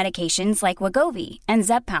weight loss medications like Wegovy and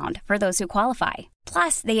Zepbound for those who qualify.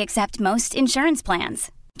 Plus, they accept most insurance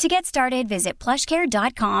plans. To get started, visit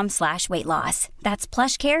plushcare.com/weightloss. That's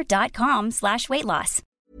plushcare.com/weightloss.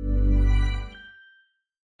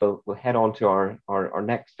 We'll head on to our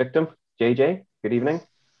next victim, JJ. Good evening.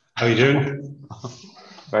 How are you doing?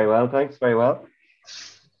 Very well, thanks. Very well.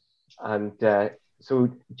 And so,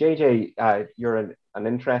 JJ, you're an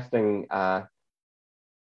interesting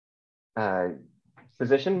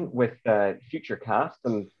position with FutureCast,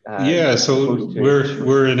 and so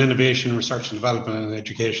we're an innovation, research and development and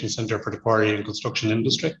education centre for the quarry and construction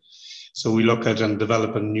industry. So we look at and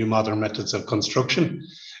develop new modern methods of construction.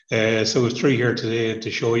 So we're three here today to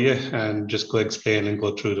show you and just go explain and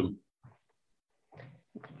go through them.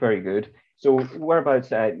 Very good. So whereabouts?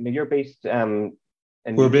 You're based.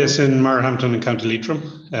 We're based in Marhampton in County Leitrim,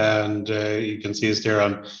 and you can see us there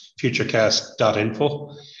on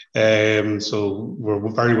futurecast.info. So we're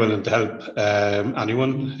very willing to help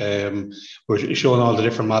anyone. We're showing all the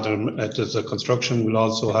different modern methods of construction. We'll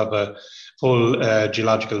also have a full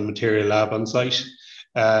geological material lab on site,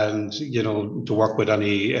 and to work with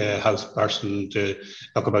any house person to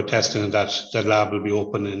talk about testing. That lab will be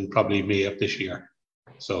open in probably May of this year.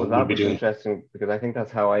 So that was interesting, because I think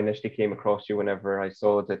that's how I initially came across you whenever I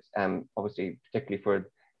saw that, obviously, particularly for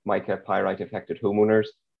mica pyrite affected homeowners,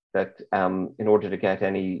 that in order to get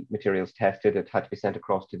any materials tested, it had to be sent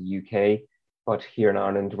across to the UK. But here in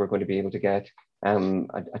Ireland, we're going to be able to get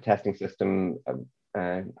a testing system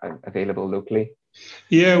available locally.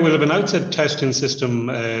 Yeah, we'll have an outside testing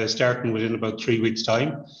system starting within about 3 weeks'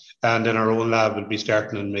 time. And then our own lab will be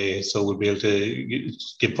starting in May. So we'll be able to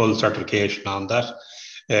give full certification on that.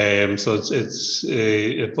 So it's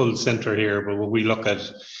a full centre here, but what we look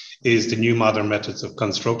at is the new modern methods of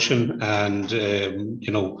construction and,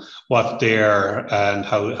 what they are and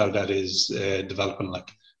how that is developing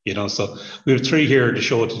like. So we have three here to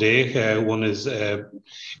show today. One is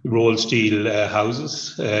rolled steel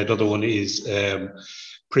houses. The other one is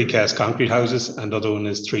precast concrete houses, and the other one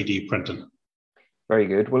is 3D printing. Very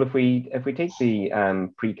good. Well, if we take the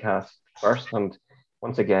precast first, and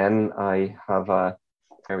once again, I have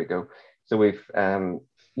there we go. So we've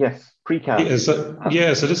yes, precast.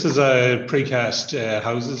 So this is precast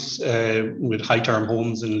houses with high term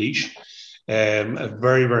homes in Laois. A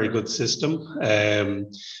very, very good system.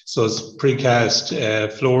 So it's precast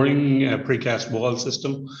flooring, precast wall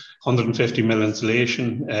system, 150 mil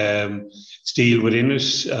insulation, steel within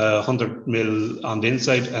it, 100 mil on the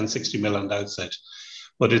inside and 60 mil on the outside.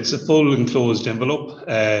 But it's a full enclosed envelope,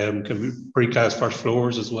 can be precast first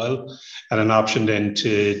floors as well, and an option then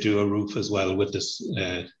to do a roof as well with this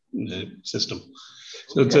system.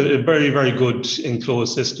 So it's a very, very good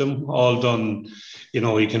enclosed system, all done.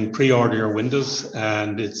 You can pre-order your windows,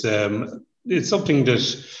 and it's something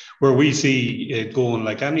that where we see it going,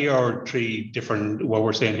 like any of our three different, what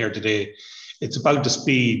we're saying here today, it's about the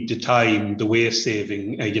speed, the time, the waste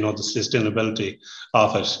saving, the sustainability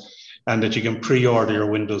of it, and that you can pre-order your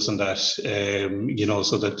windows and that,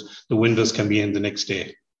 so that the windows can be in the next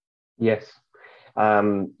day. Yes.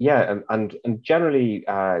 And generally,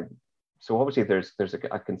 so obviously there's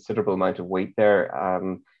a considerable amount of weight there.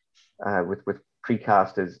 With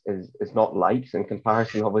precast is not light in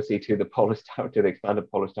comparison, obviously, to the expanded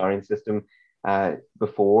polystyrene system.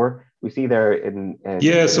 Before we see there in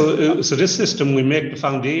so this system, we make the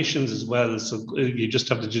foundations as well, so you just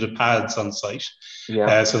have to do the pads on site.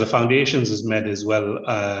 So the foundations is made as well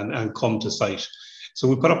and come to site. So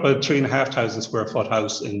we put up a 3,500 square foot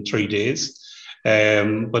house in 3 days,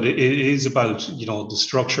 but it is about the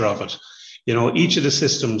structure of it. Each of the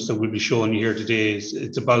systems that we'll be showing you here today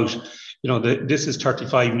it's about this is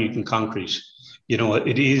 35 Newton concrete.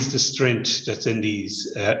 It is the strength that's in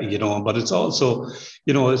these, but it's also,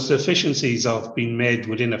 it's the efficiencies of being made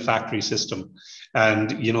within a factory system.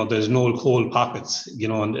 And, there's no cold pockets,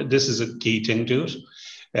 and this is a key thing to it.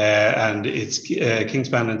 And it's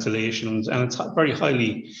Kingspan insulations, and it's very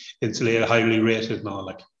highly insulated, highly rated and all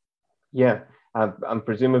that. Yeah, and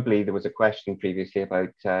presumably there was a question previously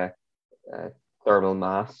about thermal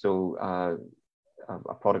mass. So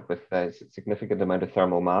a product with a significant amount of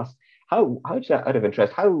thermal mass. How out of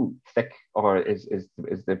interest, how thick is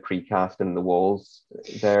the precast in the walls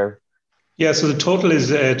there? Yeah, so the total is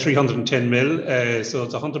 310 mil. So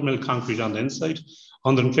it's 100 mil concrete on the inside,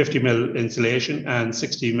 150 mil insulation, and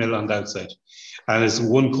 60 mil on the outside. And it's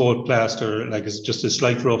one coat plaster, like it's just a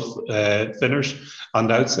slight rough finish on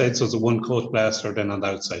the outside. So it's a one coat plaster then on the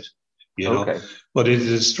outside. But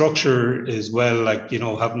the structure is well, like,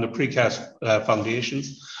 having the precast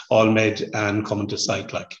foundations all made and coming to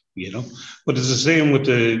site, like, But it's the same with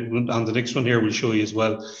on the next one here, we'll show you as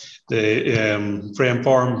well, the frame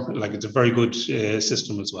form, like it's a very good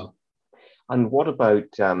system as well. And what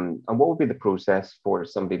about, and what would be the process for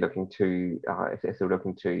somebody looking to, if they're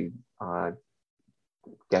looking to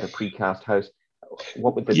get a precast house?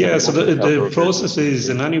 What would the process is,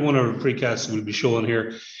 and any one of our precasts we'll be showing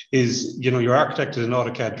here is, your architect is an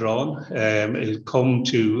AutoCAD drawing. It'll come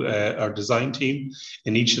to our design team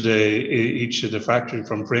in each of the factory,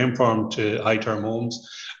 from frame form to high term homes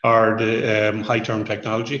or the high term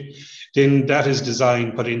technology. Then that is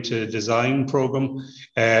designed, put into a design program.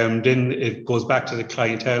 Then it goes back to the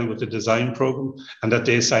clientele with the design program, and that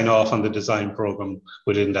they sign off on the design program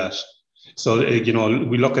within that. So,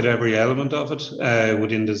 we look at every element of it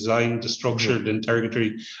within design, the structure, the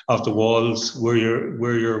integrity of the walls, where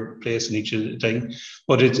you're placing each thing.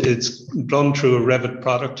 But it's done through a Revit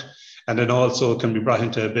product, and then also can be brought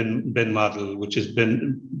into a BIM model, which is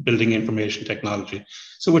building information technology.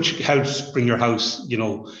 So which helps bring your house,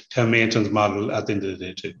 to a maintenance model at the end of the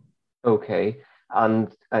day too. Okay,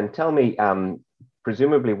 and tell me,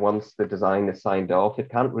 presumably once the design is signed off, it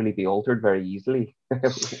can't really be altered very easily. Look,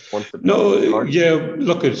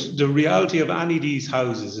 the reality of any of these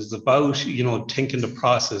houses is about, thinking the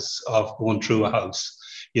process of going through a house.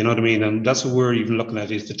 You know what I mean? And that's what we're even looking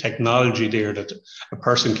at, is the technology there that a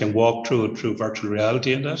person can walk through it through virtual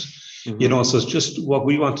reality and that. So it's just what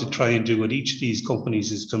we want to try and do with each of these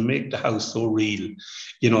companies is to make the house so real,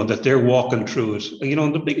 that they're walking through it.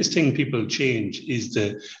 And the biggest thing people change is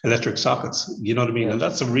the electric sockets, you know what I mean? And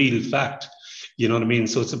that's a real fact, you know what I mean?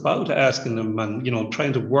 So it's about asking them and,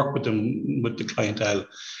 trying to work with them, with the clientele,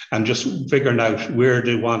 and just figuring out where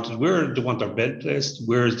they want their bed placed,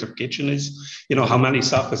 where their kitchen is, how many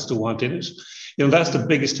sockets they want in it. That's the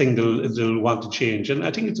biggest thing they'll want to change. And I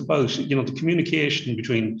think it's about, the communication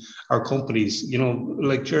between our companies,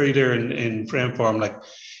 like Jerry there in Frameform, like,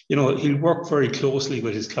 he'll work very closely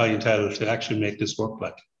with his clientele to actually make this work.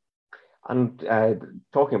 Like. And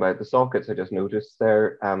talking about the sockets, I just noticed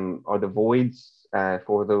there, are the voids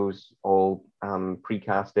for those all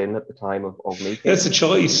precast in at the time of making? It's a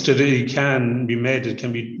choice that it can be made. It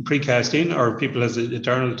can be precast in, or people has it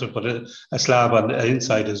eternal to put a slab on the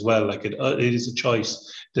inside as well. Like it is a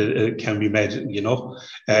choice that it can be made,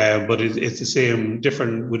 but it's the same,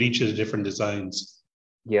 different with each of the different designs.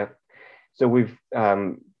 Yeah. So we've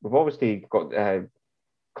obviously got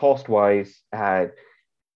cost-wise,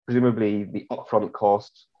 presumably the upfront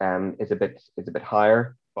cost is a bit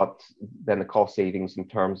higher, but then the cost savings in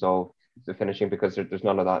terms of the finishing, because there's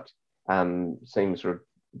none of that same sort of.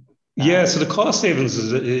 So the cost savings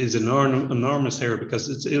is enormous here, because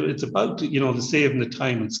it's about the saving the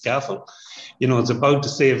time and scaffold. It's about the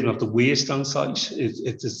saving of the waste on site.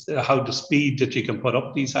 It's how the speed that you can put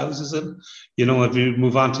up these houses in. If you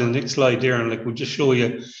move on to the next slide there, and we'll just show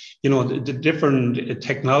you, the different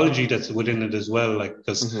technology that's within it as well.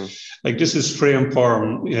 Because this is frame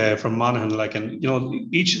form from Monaghan,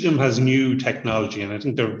 and each of them has new technology, and I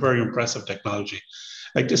think they're very impressive technology.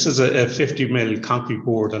 This is a 50 mil concrete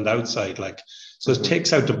board on the outside, so it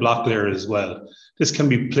takes out the block layer as well. This can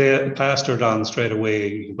be plastered on straight away.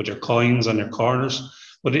 You can put your coins on your corners,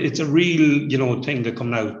 but it's a real, thing that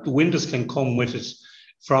comes out. The windows can come with it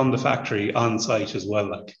from the factory on site as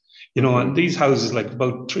well, and these houses,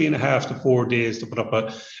 about 3.5 to 4 days to put up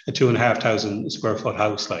a 2,500 square foot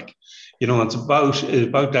house, it's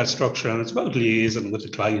about that structure, and it's about liaison with the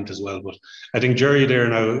client as well. But I think Jerry there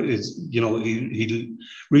now is, he'll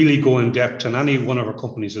really go in depth, and any one of our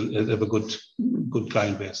companies will have a good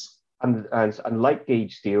client base. And light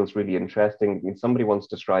gauge steel is really interesting. I mean, somebody once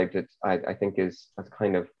described it, I think, as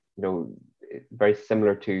kind of, very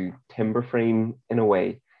similar to timber frame in a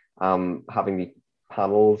way, having the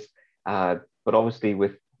panels, but obviously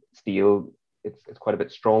with steel, it's quite a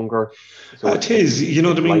bit stronger. So it is,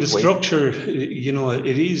 the structure,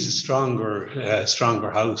 it is a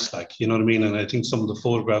stronger house, and I think some of the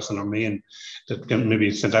photographs on our main that can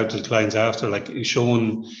maybe sent out to the clients after,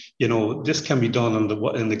 showing, this can be done in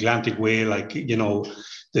the Atlantic way,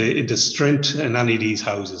 the strength in any of these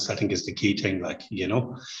houses, I think, is the key thing,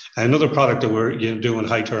 Another product that we're doing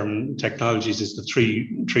high term technologies is the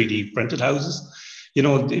 3D printed houses.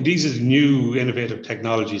 These are new innovative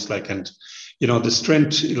technologies, and the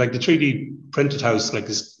strength, the 3D printed house,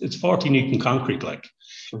 it's 40 Newton concrete,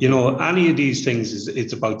 any of these things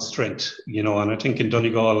it's about strength, and I think in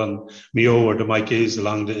Donegal and Mayo, where the mic is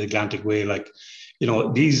along the Atlantic way,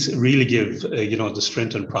 these really give, the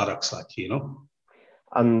strength in products,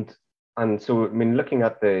 And so, I mean, looking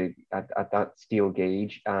at that steel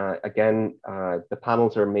gauge, again, the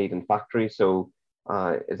panels are made in factory. So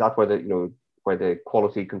is that where the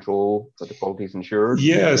quality control, where the quality is ensured?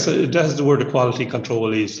 Yeah, so that's where the quality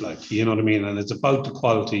control is, and it's about the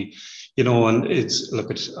quality, and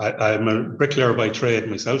I'm a bricklayer by trade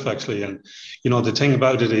myself, actually, and the thing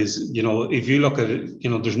about it is, if you look at it,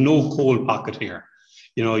 there's no cold pocket here.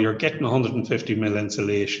 You're getting 150 mil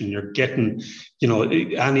insulation, you're getting,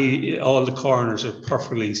 all the corners are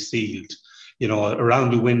perfectly sealed,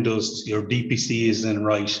 around the windows, your DPC is in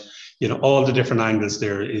right. All the different angles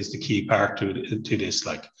there is the key part to this,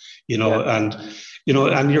 and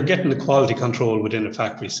you're getting the quality control within a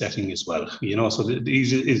factory setting as well, so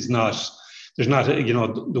there's not,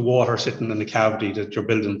 the water sitting in the cavity that you're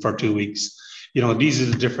building for 2 weeks. These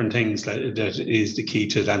are the different things that is the key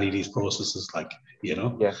to any of these processes,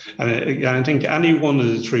 Yeah. And I think any one of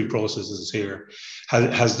the three processes here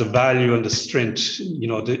has the value and the strength,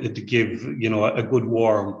 to give, a good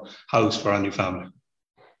warm house for any family.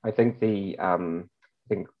 I think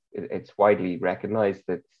it's widely recognised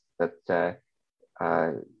that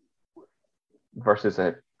versus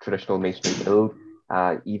a traditional masonry build,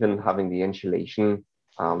 even having the insulation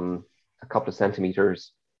a couple of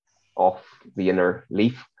centimetres off the inner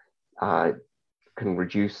leaf can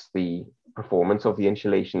reduce the performance of the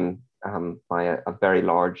insulation by a very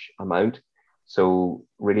large amount. So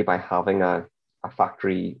really, by having a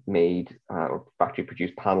factory made or factory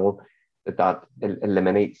produced panel, that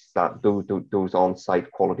eliminates those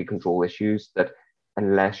on-site quality control issues, that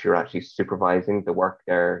unless you're actually supervising the work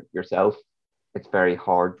there yourself, it's very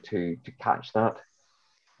hard to catch that.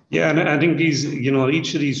 Yeah, and I think these,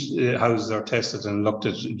 each of these houses are tested and looked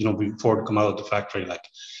at, before they come out of the factory,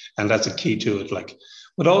 and that's a key to it,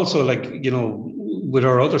 But also, with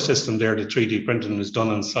our other system there, the 3D printing is done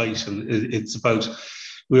on site, and it's about,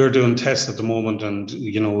 we're doing tests at the moment, and,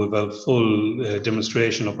 we've a full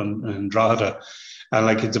demonstration up in Drogheda, and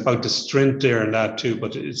it's about the strength there and that too,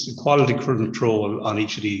 but it's the quality control on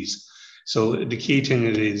each of these. So the key thing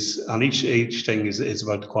is on each thing is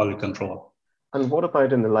about the quality control. And what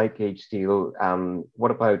about in the light gauge steel?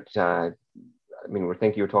 What about, we're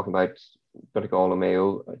thinking you're talking about Donegal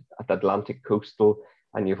Mayo at the Atlantic coastal,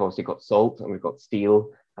 and you've obviously got salt and we've got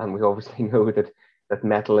steel, and we obviously know that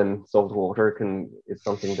metal in salt water is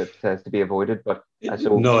something that has to be avoided. But this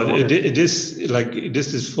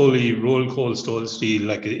is fully roll cold steel.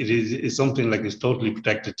 Like it's something like it's totally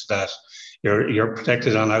protected to that. You're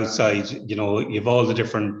protected on outside. You know, you have all the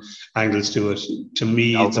different angles to it. To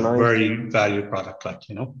me, galvanized. It's a very valued product.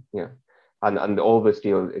 Yeah. And all the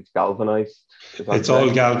steel, it's galvanized. It's all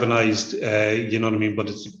galvanized, you know what I mean? But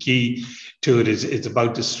it's the key to it is it's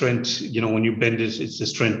about the strength, you know, when you bend it, it's the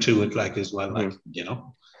strength to it as well, you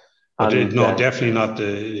know. But definitely not,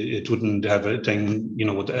 it wouldn't have a thing, you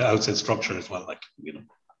know, with the outside structure as well, you know.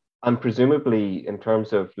 And presumably in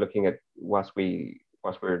terms of looking at whilst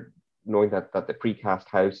we're knowing that the precast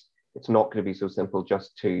house, it's not going to be so simple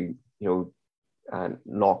just to, you know,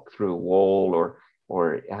 knock through a wall or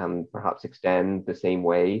perhaps extend the same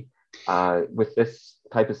way. With this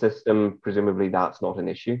type of system, presumably that's not an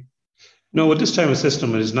issue. No, with this type of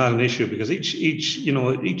system, it is not an issue because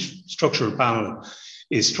each structural panel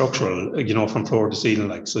is structural, you know, from floor to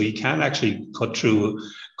ceiling, so you can actually cut through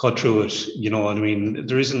it. You know what I mean?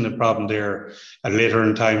 There isn't a problem there at later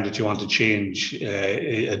in time that you want to change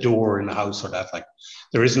a door in the house or that.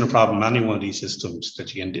 There isn't a problem in any one of these systems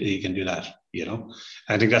that you can do that. You know,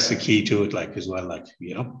 I think that's the key to it, as well,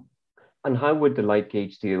 you know. And how would the light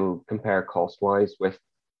gauge steel compare cost-wise with,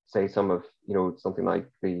 say, some of, you know, something like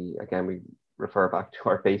we refer back to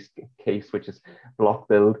our base case, which is block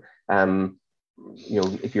build. You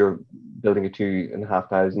know, if you're building a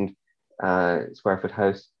 2,500 square foot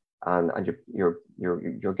house and you're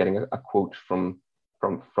getting a quote from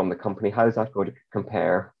the company, how is that going to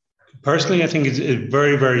compare? Personally, I think it's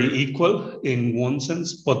very, very equal in one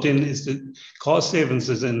sense, but then it's the cost savings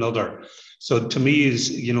is another. So to me is,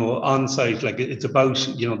 you know, on site, it's about,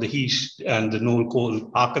 you know, the heat and the no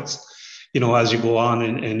cold pockets, you know, as you go on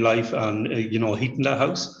in life and, you know, heating the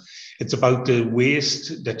house. It's about the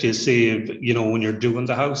waste that you save, you know, when you're doing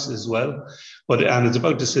the house as well. And it's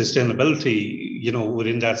about the sustainability, you know,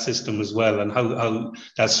 within that system as well, and how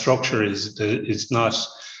that structure is not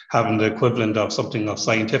having the equivalent of something of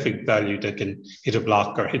scientific value that can hit a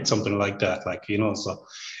block or hit something like that, you know. So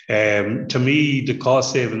to me, the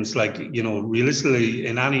cost savings, you know, realistically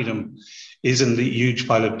in any of them isn't a huge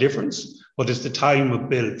pile of difference, but it's the time of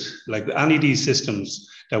build. Any of these systems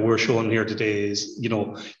that we're showing here today is, you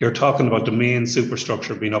know, you're talking about the main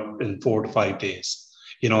superstructure being up in 4 to 5 days,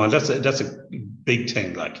 you know, and that's a big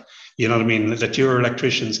thing, you know what I mean, that your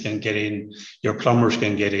electricians can get in, your plumbers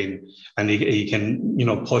can get in, and you can, you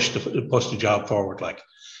know, push the job forward,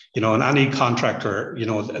 you know, and any contractor, you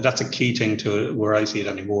know, that's a key thing to where I see it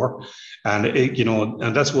anymore. And you know,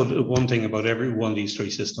 and that's one thing about every one of these three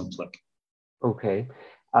systems, Okay.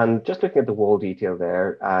 And just looking at the wall detail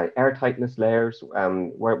there, air tightness layers,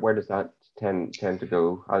 where does that tend to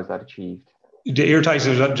go? How is that achieved? The air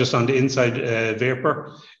tightness is just on the inside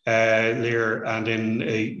vapor layer, and in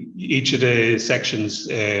each of the sections,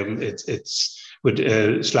 it's with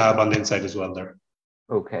a slab on the inside as well there.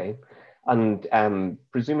 Okay. And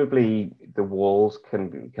presumably the walls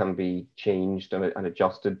can be changed and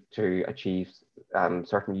adjusted to achieve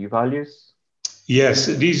certain U values? Yes,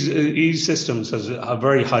 these systems have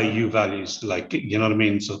very high U values, you know what I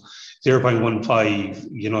mean? So 0.15,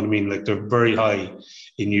 you know what I mean? They're very high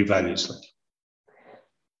in U values.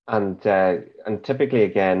 And typically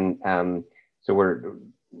again, so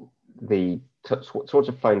the sorts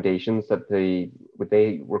of foundations that would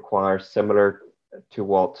they require similar to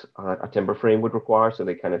what a timber frame would require? So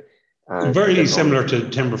they kind of very similar to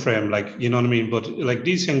timber frame, you know what I mean? But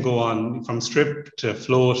these can go on from strip to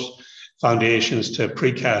float foundations to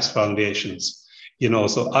precast foundations, you know.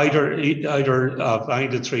 So either of any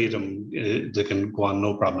of the three of them, they can go on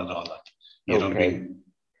no problem at all. You know what I mean?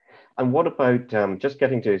 And what about just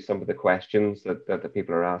getting to some of the questions that the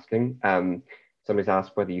people are asking? Somebody's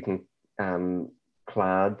asked whether you can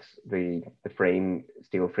clad the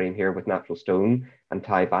steel frame here with natural stone and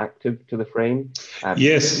tie back to the frame.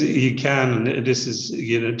 Yes, you can. This is,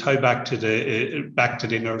 you know, tie back to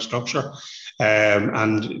the inner structure.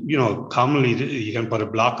 And, you know, commonly you can put a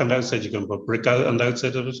block on the outside, you can put brick out on the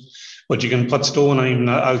outside of it, but you can put stone on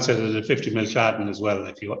the outside of the 50 mil cladding as well,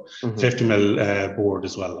 if you want, 50 mil board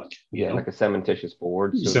as well. You know? Like a cementitious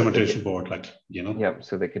board. Cementitious board, you know. Yeah,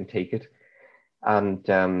 so they can take it. And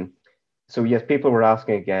so yes, people were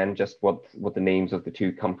asking again just what the names of the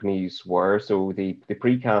two companies were. So the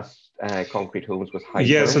precast concrete homes was High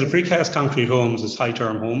Term. Yeah, so the precast concrete homes is High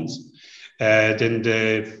Term Homes. Then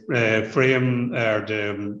the frame or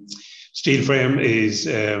the steel frame is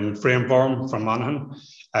frame form from Monaghan.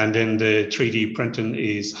 And then the 3D printing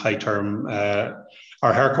is High Term or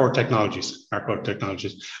Harcourt Technologies.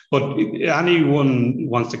 But anyone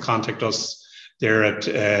wants to contact us, they're at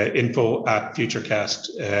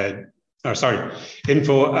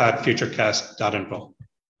info@futurecast.info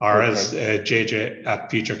or as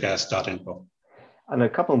jj@futurecast.info. And a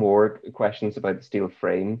couple more questions about the steel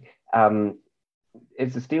frame.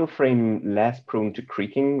 Is the steel frame less prone to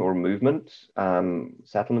creaking or movement,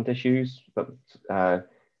 settlement issues that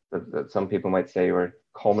some people might say are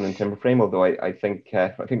common in timber frame? Although I think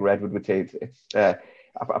Redwood would say it's a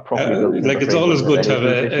properly built timber it's frame always good to have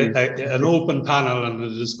an open panel and a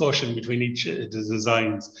discussion between each of the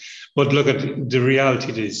designs. But look, at the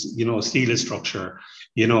reality is, steel is structure,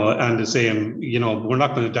 and the same, we're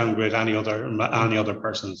not going to downgrade any other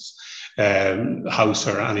person's house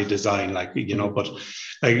or any design, but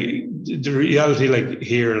the reality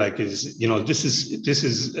is, this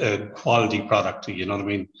is a quality product, what I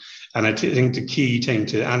mean? And I think the key thing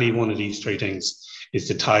to any one of these three things is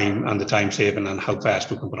the time and the time saving and how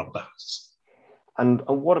fast we can put up the house. And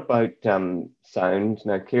what about sound?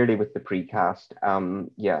 Now, clearly with the precast,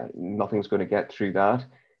 nothing's going to get through that.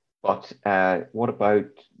 But what about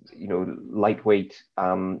lightweight?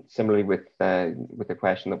 Similarly with the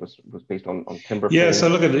question that was based on timber. Yeah, so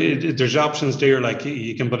look at it. There's options there. Like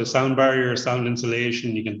you can put a sound barrier, sound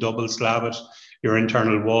insulation. You can double slab it. Your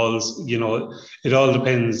internal walls. It all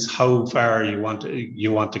depends how far you want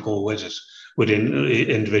to go with it within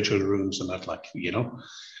individual rooms and that,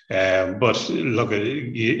 but look,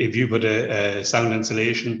 if you put a sound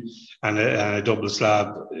insulation and a double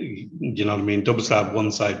slab, double slab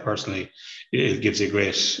one side, personally, it gives you a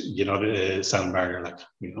great, sound barrier,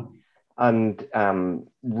 And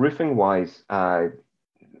roofing wise,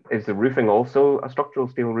 is the roofing also a structural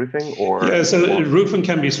steel roofing, or? Yeah, so roofing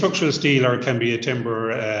can be structural steel or it can be a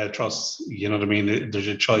timber truss. There's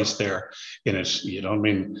a choice there in it.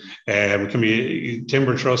 It can be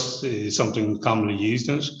timber truss is something commonly used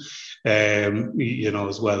in it.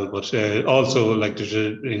 As well, but also there's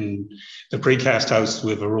in the precast house we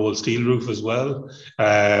have a rolled steel roof as well,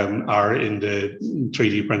 or in the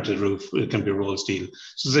 3D printed roof it can be rolled steel.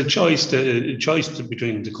 So there's a choice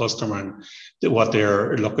between the customer and what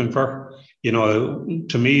they're looking for.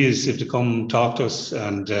 To me is if they come talk to us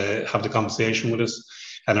and have the conversation with us,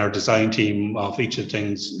 and our design team of each of the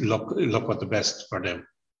things look what the best for them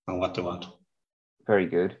and what they want. Very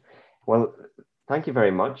good. Well, thank you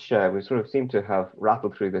very much. We sort of seem to have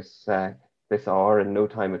rattled through this hour in no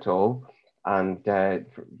time at all. And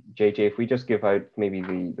JJ, if we just give out maybe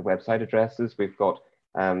the website addresses, we've got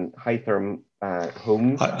Hightherm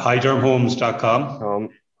Homes. Highthermhomes.com.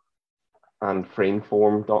 And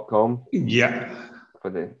frameform.com. Yeah. For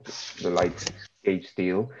the light gauge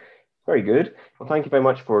steel. Very good. Well, thank you very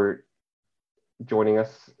much for joining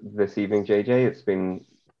us this evening, JJ. It's been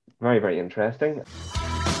very, very interesting.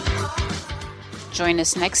 Join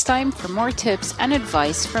us next time for more tips and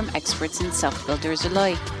advice from experts and self-builders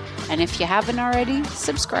alike. And if you haven't already,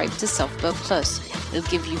 subscribe to Self-Build Plus.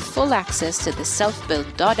 It'll give you full access to the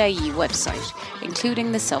selfbuild.ie website,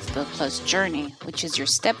 including the Self-Build Plus journey, which is your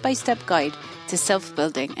step-by-step guide to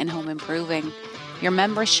self-building and home improving. Your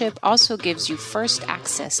membership also gives you first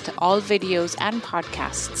access to all videos and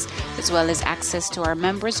podcasts, as well as access to our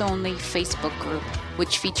members-only Facebook group,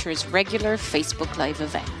 which features regular Facebook Live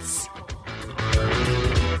events.